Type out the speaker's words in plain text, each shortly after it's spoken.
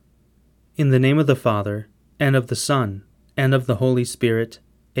In the name of the Father, and of the Son, and of the Holy Spirit.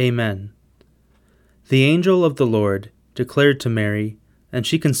 Amen. The angel of the Lord declared to Mary, and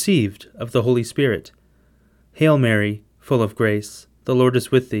she conceived of the Holy Spirit. Hail Mary, full of grace, the Lord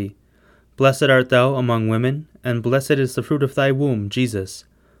is with thee. Blessed art thou among women, and blessed is the fruit of thy womb, Jesus.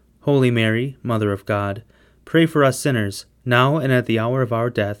 Holy Mary, Mother of God, pray for us sinners, now and at the hour of our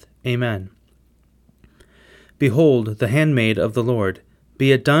death. Amen. Behold, the handmaid of the Lord,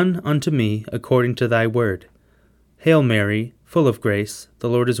 be it done unto me according to thy word. Hail Mary, full of grace, the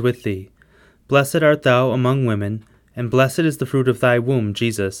Lord is with thee. Blessed art thou among women, and blessed is the fruit of thy womb,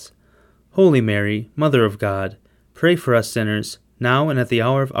 Jesus. Holy Mary, Mother of God, pray for us sinners, now and at the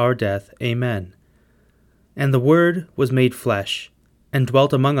hour of our death. Amen. And the Word was made flesh, and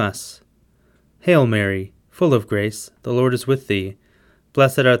dwelt among us. Hail Mary, full of grace, the Lord is with thee.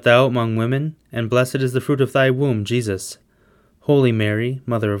 Blessed art thou among women, and blessed is the fruit of thy womb, Jesus. Holy Mary,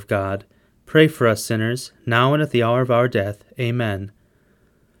 Mother of God, pray for us sinners, now and at the hour of our death. Amen.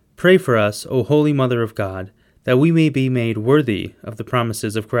 Pray for us, O Holy Mother of God, that we may be made worthy of the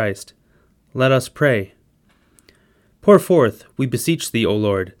promises of Christ. Let us pray. Pour forth, we beseech thee, O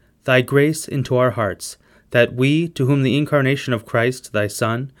Lord, thy grace into our hearts, that we, to whom the incarnation of Christ, thy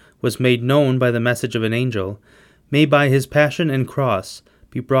Son, was made known by the message of an angel, may by his passion and cross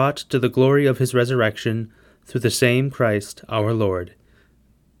be brought to the glory of his resurrection, through the same Christ our Lord.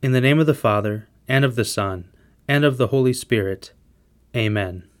 In the name of the Father, and of the Son, and of the Holy Spirit.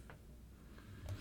 Amen.